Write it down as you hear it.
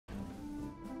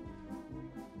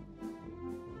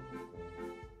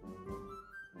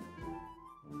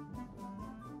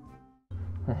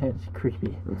It's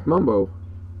creepy. It's Mumbo.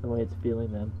 The way it's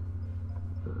feeling them.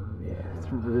 Yeah. It's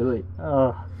really...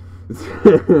 Oh.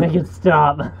 Make it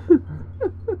stop.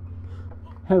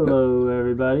 Hello,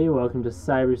 everybody. Welcome to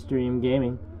Cyberstream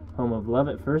Gaming, home of Love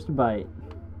at First Bite.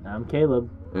 I'm Caleb.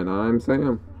 And I'm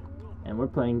Sam. And we're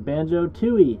playing Banjo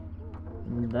Tooie.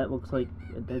 That looks like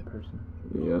a dead person.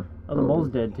 Yeah. Oh, the mole's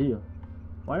dead, too.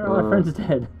 Why are all our friends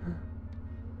dead?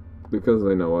 Because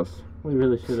they know us. We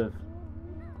really should have.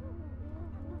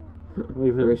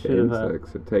 We really should have.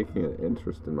 Insects are taking an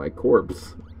interest in my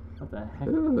corpse. What the heck?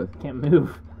 Can't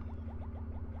move.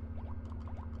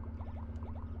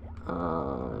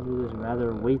 This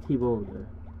rather weighty boulder.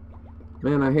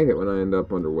 Man, I hate it when I end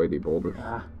up under weighty boulders.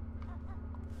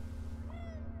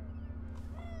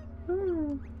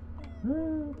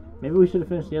 Maybe we should have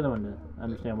finished the other one to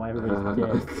understand why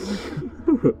everybody's dead.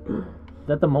 Is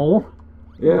that the mole?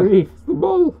 Yeah, Grief. It's the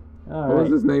mole. All what right.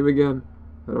 was his name again?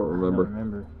 I don't remember. I don't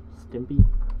remember. Stimpy?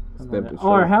 Stimpy.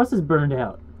 Oh, our house is burned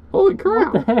out. Holy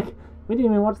crap! What the heck? We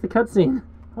didn't even watch the cutscene.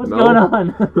 What's No. going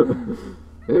on?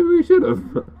 Maybe we should have.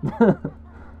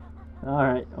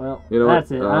 Alright, well, You know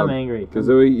that's what? it. I'm angry.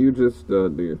 Kazooie, you just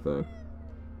do your thing.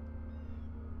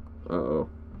 Uh-oh.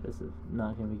 This is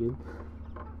not going to be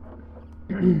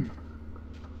good.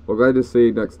 Well, glad to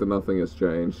see next to nothing has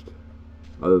changed.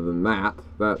 Other than that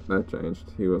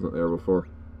changed. He wasn't there before.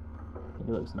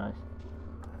 He looks nice.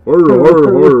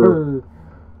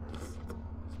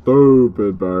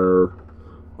 Stupid bear.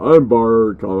 I'm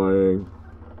Bart coming.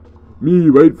 Me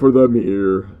wait for them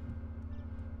here.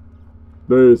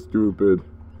 They stupid.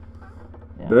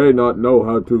 Yeah. They not know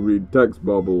how to read text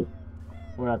bubble.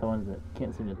 We're not the ones that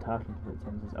can't seem to talk into the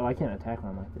sentences. Oh, I can't attack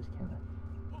one like this, can I?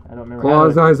 I don't remember Claw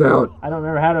his eyes out. I don't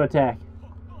remember how to attack.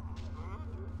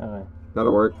 Okay.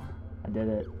 That'll work. I did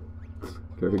it.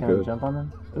 Very Can good. I jump on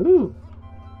them? Ooh!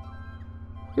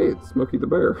 Hey, it's Smokey the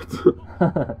Bear.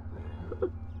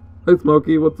 Hey,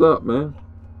 Smokey, what's up, man?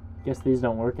 Guess these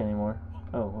don't work anymore.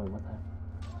 Oh, wait, what the heck?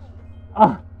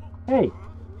 Ah! Hey!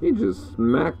 He just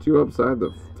smacked you upside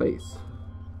the face.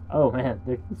 Oh, man.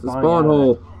 They're It's a spawning spawn out of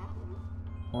hole. it.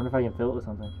 I wonder if I can fill it with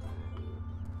something.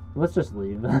 Let's just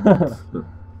leave.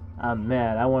 I'm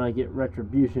mad. I want to get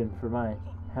retribution for my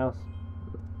house.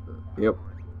 Yep.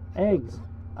 Eggs.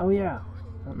 Oh, yeah.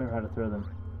 I don't remember how to throw them.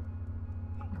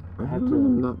 I have to...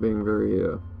 I'm not being very,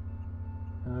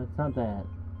 it's not that.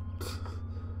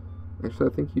 Actually,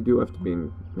 I think you do have to be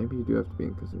in... Maybe you do have to be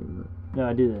in Kazooie. No,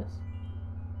 I do this.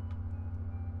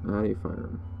 How do you fire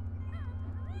him?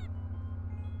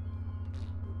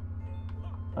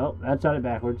 Oh, that shot it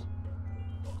backwards.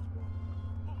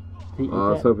 I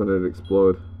was hoping it'd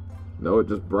explode. No, it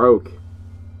just broke.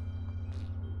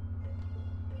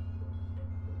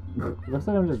 Looks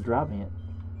like I'm just dropping it.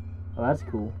 Oh, that's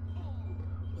cool.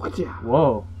 Watcha!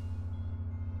 Whoa.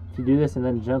 If you do this and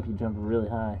then jump, you jump really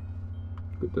high.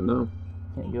 Good to know.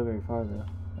 Can't go very far, though.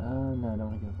 No, I don't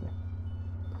want to go up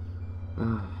there.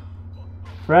 Ah.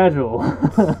 Fragile.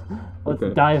 Let's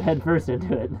Okay. dive head first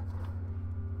into it.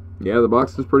 Yeah, the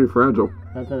box is pretty fragile.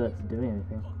 Not that that's doing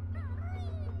anything.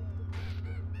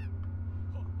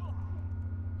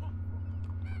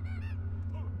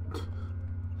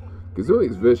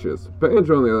 Kazooie's vicious.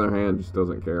 Banjo, on the other hand, just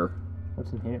doesn't care.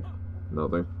 What's in here?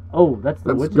 Nothing. Oh, that's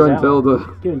the witch's Gruntilda.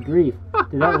 owl. Good grief.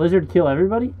 Did that lizard kill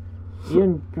everybody?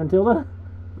 Even Gruntilda?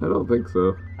 I don't think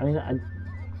so. I mean,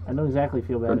 I don't exactly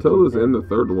feel bad. Gruntilda's in the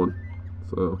third one.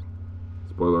 So,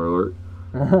 spoiler alert.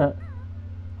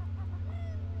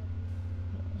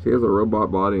 She has a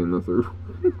robot body in the third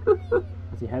one.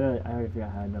 See, how do I already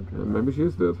forgot how I jumped her. Maybe she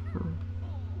is dead.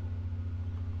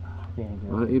 I think I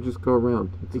Why go. don't you just go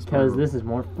around? It's a Because spiral. this is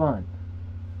more fun.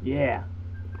 Yeah.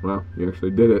 Well, you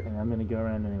actually did it. And I'm going to go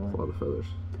around anyway. That's a lot of feathers.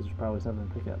 Because there's probably something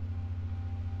to pick up.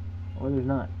 Or there's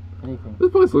not. Anything.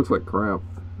 This place looks like crap.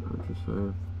 I'm just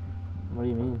saying. What do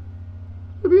you mean?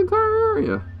 The entire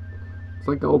area. It's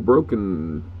like all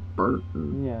broken, burnt,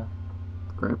 and Yeah.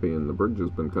 crappy, and the bridge has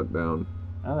been cut down.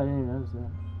 Oh, I didn't even notice that.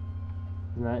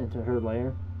 Isn't that into her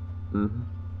lair? Mm-hmm.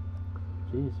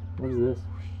 Jeez. What is this?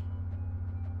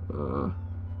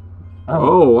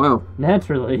 Oh, wow.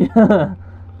 Naturally.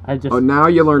 I just... Oh, now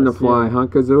you learn to assumed. fly, huh,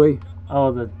 Kazooie?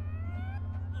 Oh, the...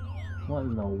 What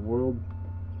in the world?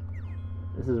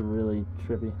 This is really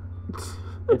trippy.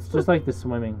 It's just like the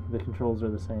swimming. The controls are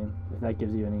the same. If that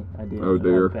gives you any idea Oh, of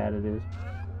dear. how bad it is.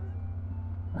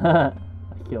 I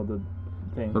killed the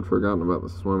thing. I'd forgotten about the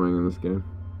swimming in this game.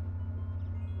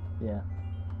 Yeah.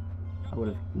 I would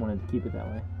have wanted to keep it that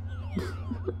way.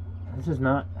 This is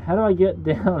not... How do I get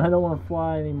down? I don't want to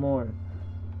fly anymore.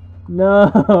 No!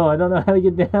 I don't know how to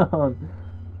get down.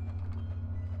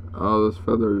 Oh, those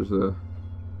feathers,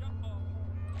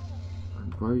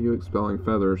 Why are you expelling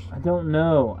feathers? I don't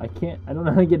know. I don't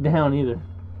know how to get down either.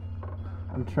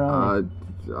 I'm trying.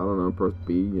 I don't know. Press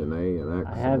B and A and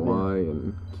X and Y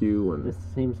and Q and... This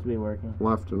seems to be working.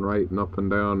 Left and right and up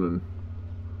and down and...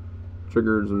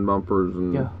 triggers and bumpers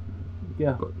and...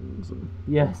 Go. buttons and...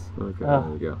 Yes. Okay, there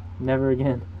you go. Never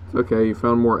again. It's okay. You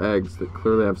found more eggs that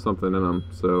clearly have something in them,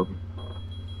 so...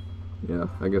 Yeah,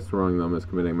 I guess throwing them is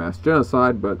committing mass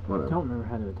genocide, but whatever. I don't remember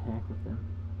how to attack with them.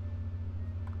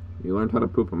 You learned how to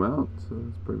poop them out, so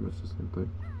it's pretty much the same thing.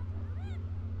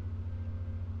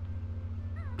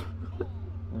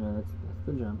 No, that's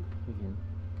the jump again.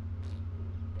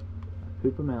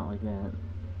 Poop them out like that.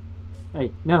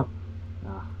 Hey, no!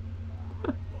 Ah.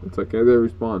 It's okay, they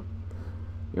respawn.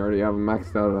 You already have them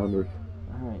maxed out at 100.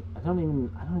 Alright, I don't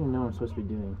even know what I'm supposed to be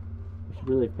doing. I should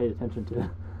really have paid attention to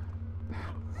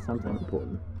something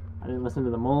important. I didn't listen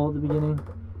to the mole at the beginning.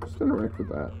 Just interact with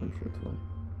that, I'm sure it's fine.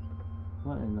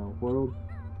 What in the world?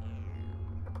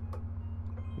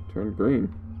 It turned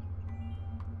green.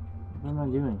 What am I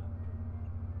doing?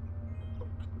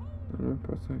 I don't know,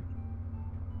 press A.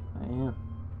 I am.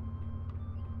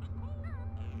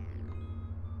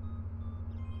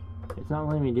 It's not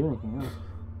letting me do anything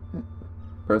else.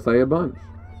 Press A a bunch.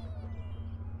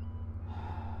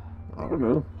 I don't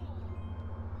know.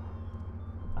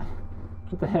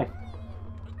 What the heck?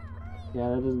 Yeah,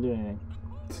 that doesn't do anything.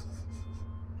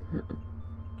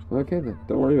 Okay then,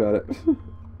 don't worry about it.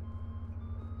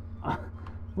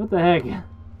 What the heck? I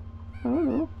don't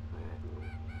know.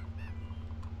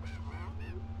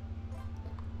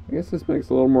 I guess this makes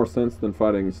a little more sense than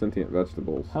fighting sentient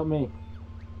vegetables. Help me.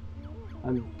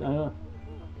 I don't...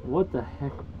 What the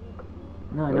heck?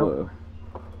 No, I don't.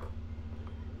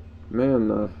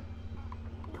 Man,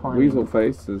 climbing. Weasel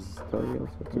Face is telling us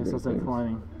what to do. Yes, I'll say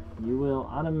climbing. You will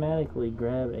automatically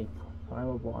grab a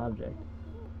climbable object.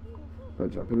 By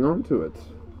jumping onto it.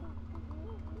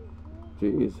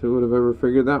 Jeez, who would have ever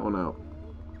figured that one out?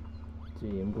 Gee,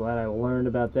 I'm glad I learned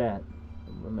about that.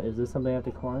 Is this something I have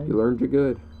to climb? You learned you're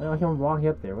good. I know I can walk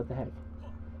up there. What the heck?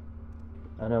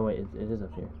 Oh no, wait, it is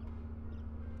up here.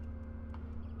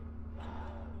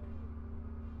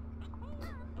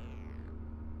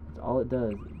 That's all it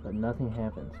does, but nothing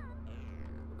happens.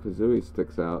 Kazooie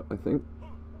sticks out. I think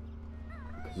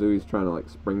Kazooie's trying to like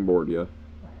springboard you.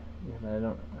 Yeah, but I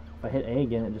don't. If I hit A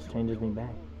again, it just changes me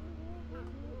back.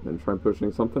 Then try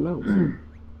pushing something else.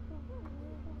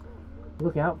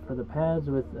 Look out for the pads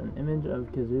with an image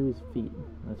of Kazooie's feet.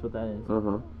 That's what that is.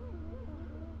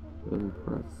 Then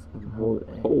press and Hold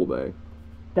hold A.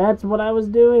 That's what I was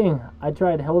doing. I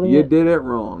tried holding it. You did it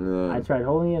wrong then. I tried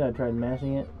holding it. I tried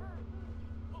mashing it.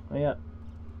 Oh yeah.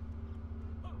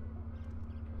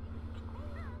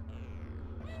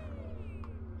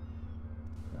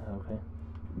 Okay.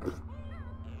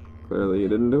 Clearly you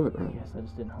didn't do it I right. guess I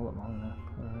just didn't hold it long enough.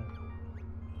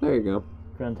 There you go.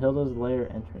 Gruntilda's lair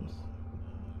entrance.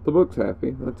 The book's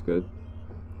happy. That's good.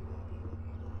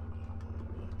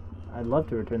 I'd love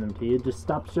to return them to you. Just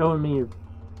stop showing me your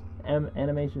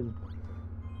animation.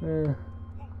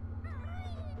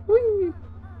 Whee!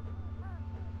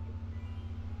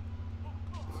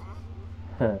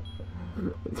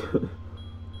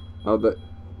 Oh, the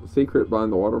secret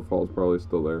behind the waterfall is probably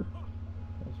still there.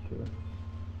 That's true.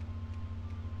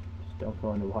 Just don't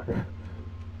go into water.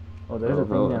 Oh, there's a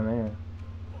thing hello. down there.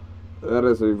 That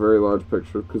is a very large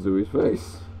picture of Kazooie's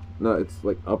face. No, it's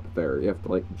like up there. You have to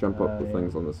like jump up the yeah.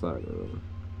 things on the side. You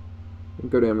can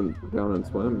go down and I don't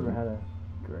swim. remember how to.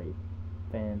 Great.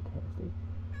 Fantastic.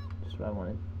 Just what I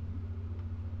wanted.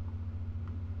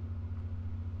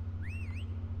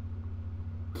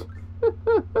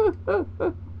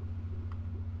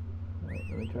 Alright,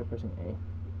 let me try pressing A.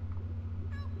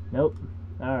 Nope.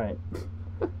 Alright.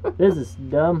 This is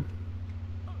dumb.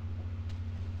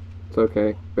 It's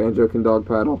okay. Banjo can dog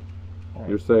paddle. All right.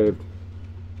 You're saved.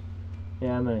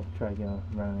 Yeah, I'm gonna try going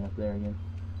running up there again.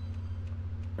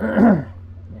 Yeah,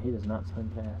 he does not swim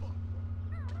fast.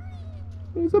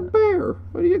 He's a bear.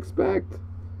 What do you expect?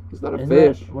 He's not a Isn't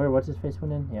fish. that where what's his face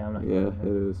went in? Yeah, I'm not. Yeah, gonna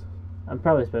it is. I'm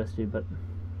probably supposed to, but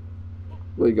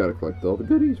Well, you gotta collect all the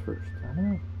goodies first. I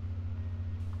don't know.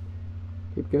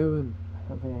 Keep going. I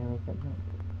don't think I can make that jump.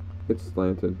 It's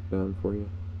slanted down for you.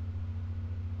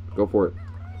 Go for it.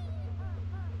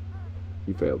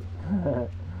 You failed.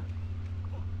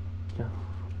 Go.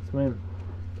 Swim.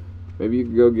 Maybe you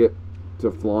could go get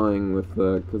to flying with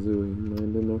Kazooie and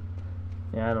land in there.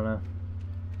 Yeah, I don't know.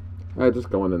 Just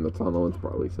going in the tunnel, it's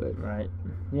probably safe. Right.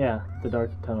 Yeah, the dark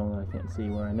tunnel that I can't see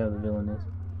where I know the villain is.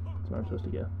 That's where I'm supposed to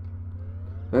go.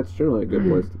 That's generally a good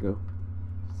place to go.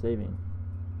 Saving.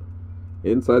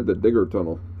 Inside the digger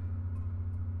tunnel.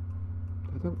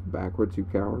 Don't go backwards, you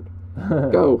coward.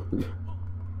 Go!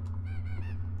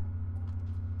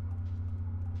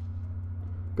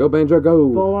 Go, Banjo,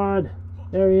 go! Forward!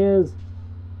 There he is.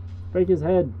 Break his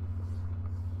head.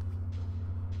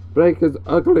 Break his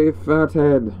ugly fat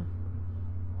head.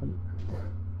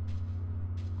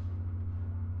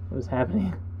 What is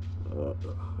happening?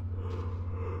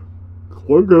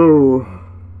 Clungo!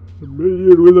 A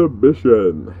minion with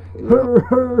ambition.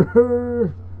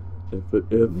 Yep. If it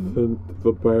isn't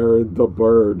the bear and the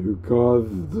bird who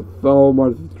caused so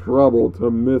much trouble to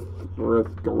Mistress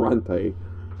Grunty.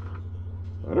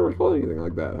 I never saw anything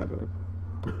like that happening.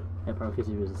 Yeah, probably because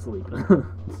he was asleep.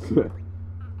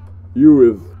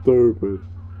 You is stupid.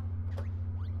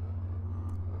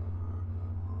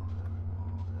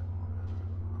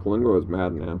 Kalingo is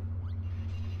mad now.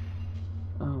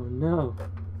 Oh no.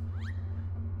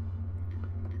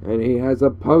 And he has a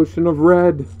potion of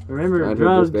red. Remember, And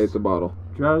drugs. he just ate the bottle.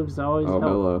 Drugs always Oh, help.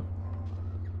 hello.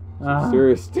 Ah,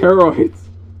 Serious steroids.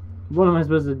 what am I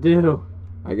supposed to do?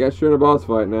 I guess you're in a boss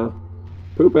fight now.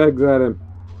 Poop eggs at him.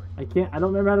 I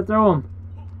don't remember how to throw them.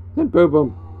 Then poop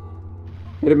him.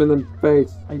 Hit him in the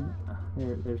face.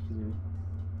 There's Kazooie.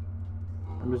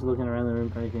 I'm just looking around the room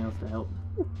for anything else to help.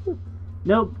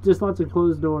 Nope, just lots of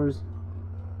closed doors.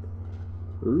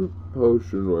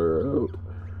 Potion wear out.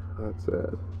 That's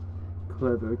sad.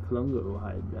 Clever Klungo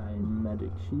hide behind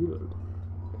magic shield.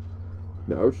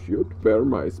 Now shoot bear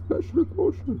my special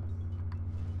potion.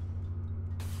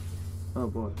 Oh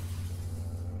boy.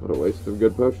 What a waste of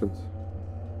good potions.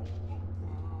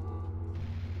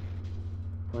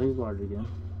 Well, he's large again.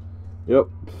 Yep.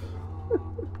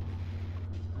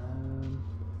 Um,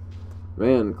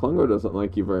 Man, Klungo doesn't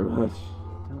like you very much.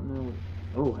 don't know.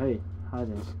 Oh, hey, hi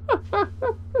there.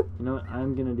 You know what?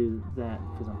 I'm gonna do that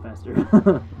because I'm faster.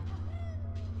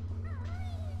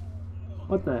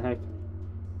 What the heck?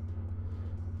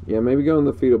 Yeah, maybe go in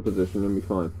the fetal position and be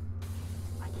fine.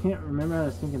 I can't remember how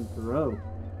to sink and throw.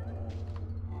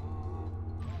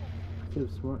 I could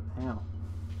have sworn. Ow.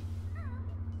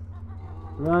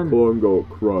 Run! Klungo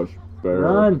crush bear.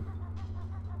 Run!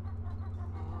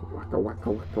 Waka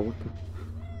waka waka waka.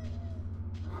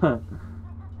 Huh.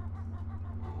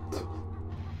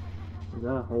 Is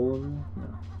that a hole over there?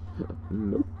 No.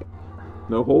 Nope.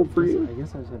 No hold for you? I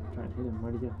guess I just have to try and hit him.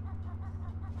 Where'd he go?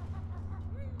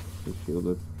 He's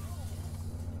shielded.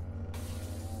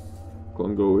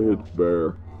 Klungo hits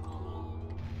bear.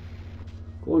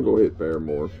 Klungo hit bear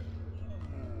more.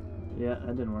 Yeah,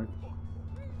 that didn't work.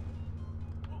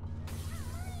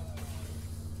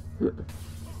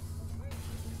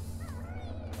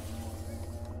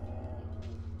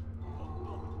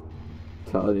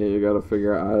 Telling you, you gotta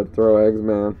figure out how to throw eggs,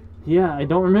 man. Yeah, I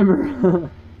don't remember.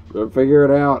 Gotta figure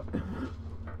it out. I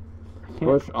can't,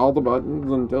 Push all the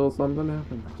buttons until something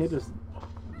happens. I can't just.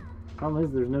 Problem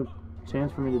is, there's no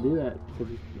chance for me to do that because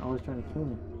he's always trying to kill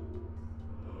me.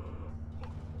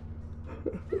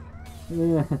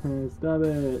 Yeah, stop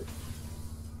it.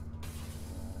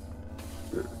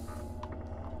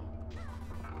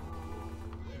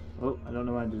 Oh, I don't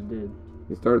know what I just did.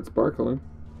 He started sparkling.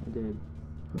 I did.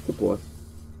 That's a plus.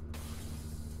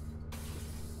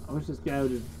 I wish this guy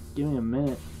would just give me a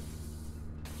minute.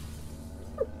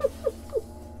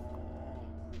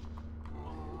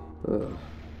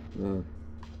 Man.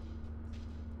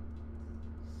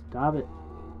 Stop it.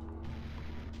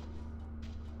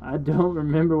 I don't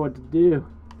remember what to do.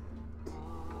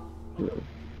 Yeah.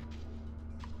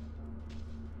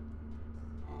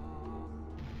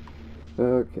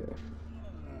 Okay.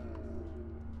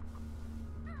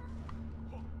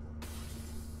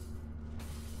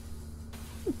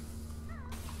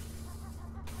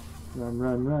 Run,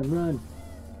 run, run, run.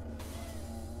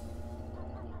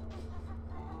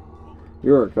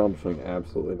 You're accomplishing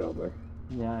absolutely nothing.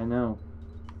 Yeah, I know.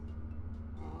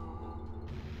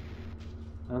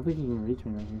 I don't think he can reach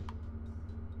me right here.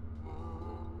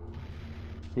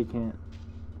 He can't.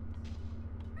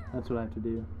 That's what I have to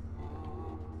do.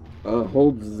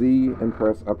 Hold Z and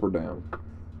press up or down.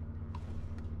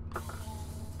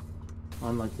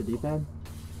 On like the D-pad?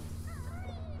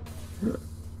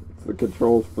 It's the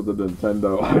controls for the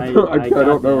Nintendo. I I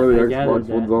don't know where the I gathered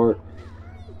Xbox ones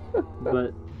are.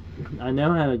 But I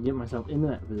know how to get myself into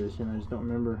that position. I just don't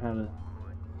remember how to.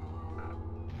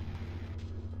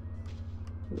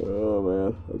 Oh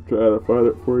man, I'm trying to find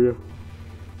it for you.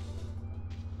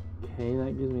 Okay,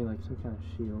 that gives me like some kind of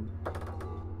shield.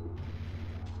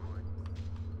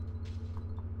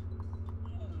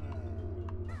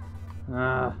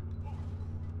 Ah.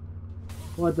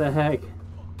 What the heck?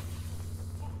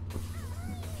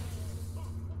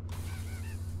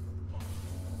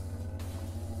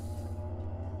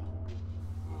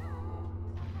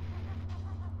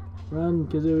 Run,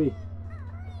 Kazooie.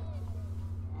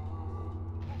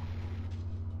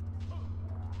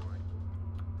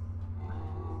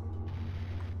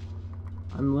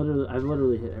 I've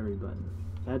literally hit every button.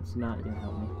 That's not gonna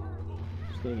help me.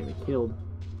 Just gonna get me killed.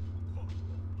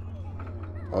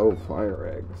 Oh, fire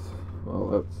eggs.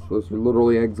 Well, those are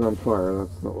literally eggs on fire.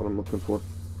 That's not what I'm looking for.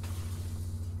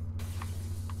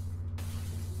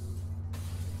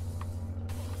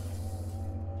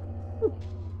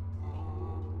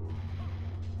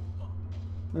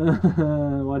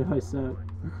 Why do I suck?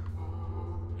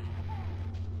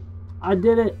 I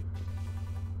did it!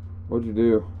 What'd you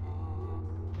do?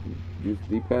 Use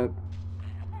D-pad?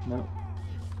 No.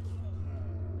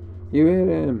 You hit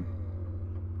him!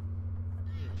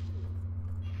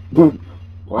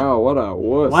 Wow, what a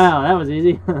wuss. Wow, that was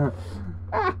easy.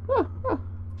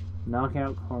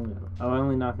 Knockout Congo. Oh, I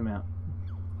only knocked him out.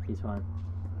 He's fine.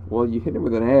 Well, you hit him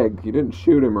with an egg. You didn't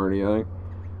shoot him or anything.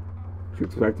 You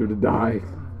expect him to die.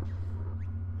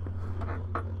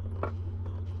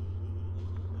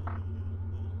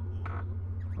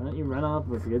 Why don't you run off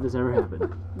and forget this ever happened?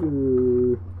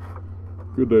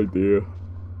 Good idea.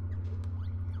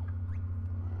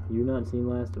 You not seen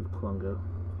last of Klungo.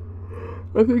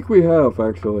 I think we have,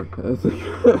 actually.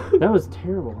 That was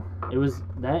terrible. It was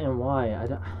that and Y. I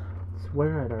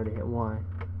swear I'd already hit Y.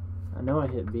 I know I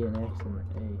hit B and X and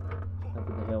A. Not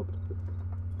that they helped.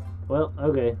 Well,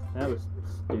 okay. That was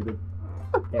stupid.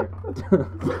 Here.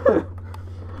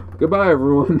 Goodbye,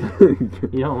 everyone.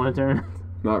 You don't want to turn?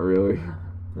 Not really.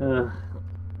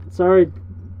 Sorry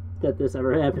that this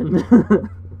ever happened.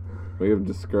 We have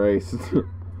disgraced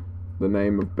the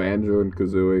name of Banjo and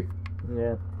Kazooie.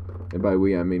 Yeah. And by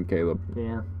we, I mean Caleb.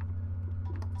 Yeah.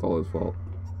 It's all his fault.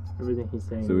 Everything he's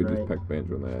saying So we is just right. pecked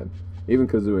Banjo in the head. Even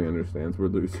Kazooie understands we're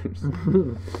losers.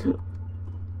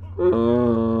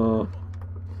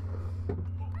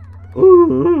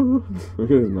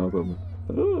 Look at his mouth open.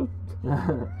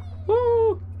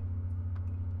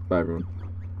 Bye, everyone.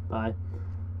 Bye.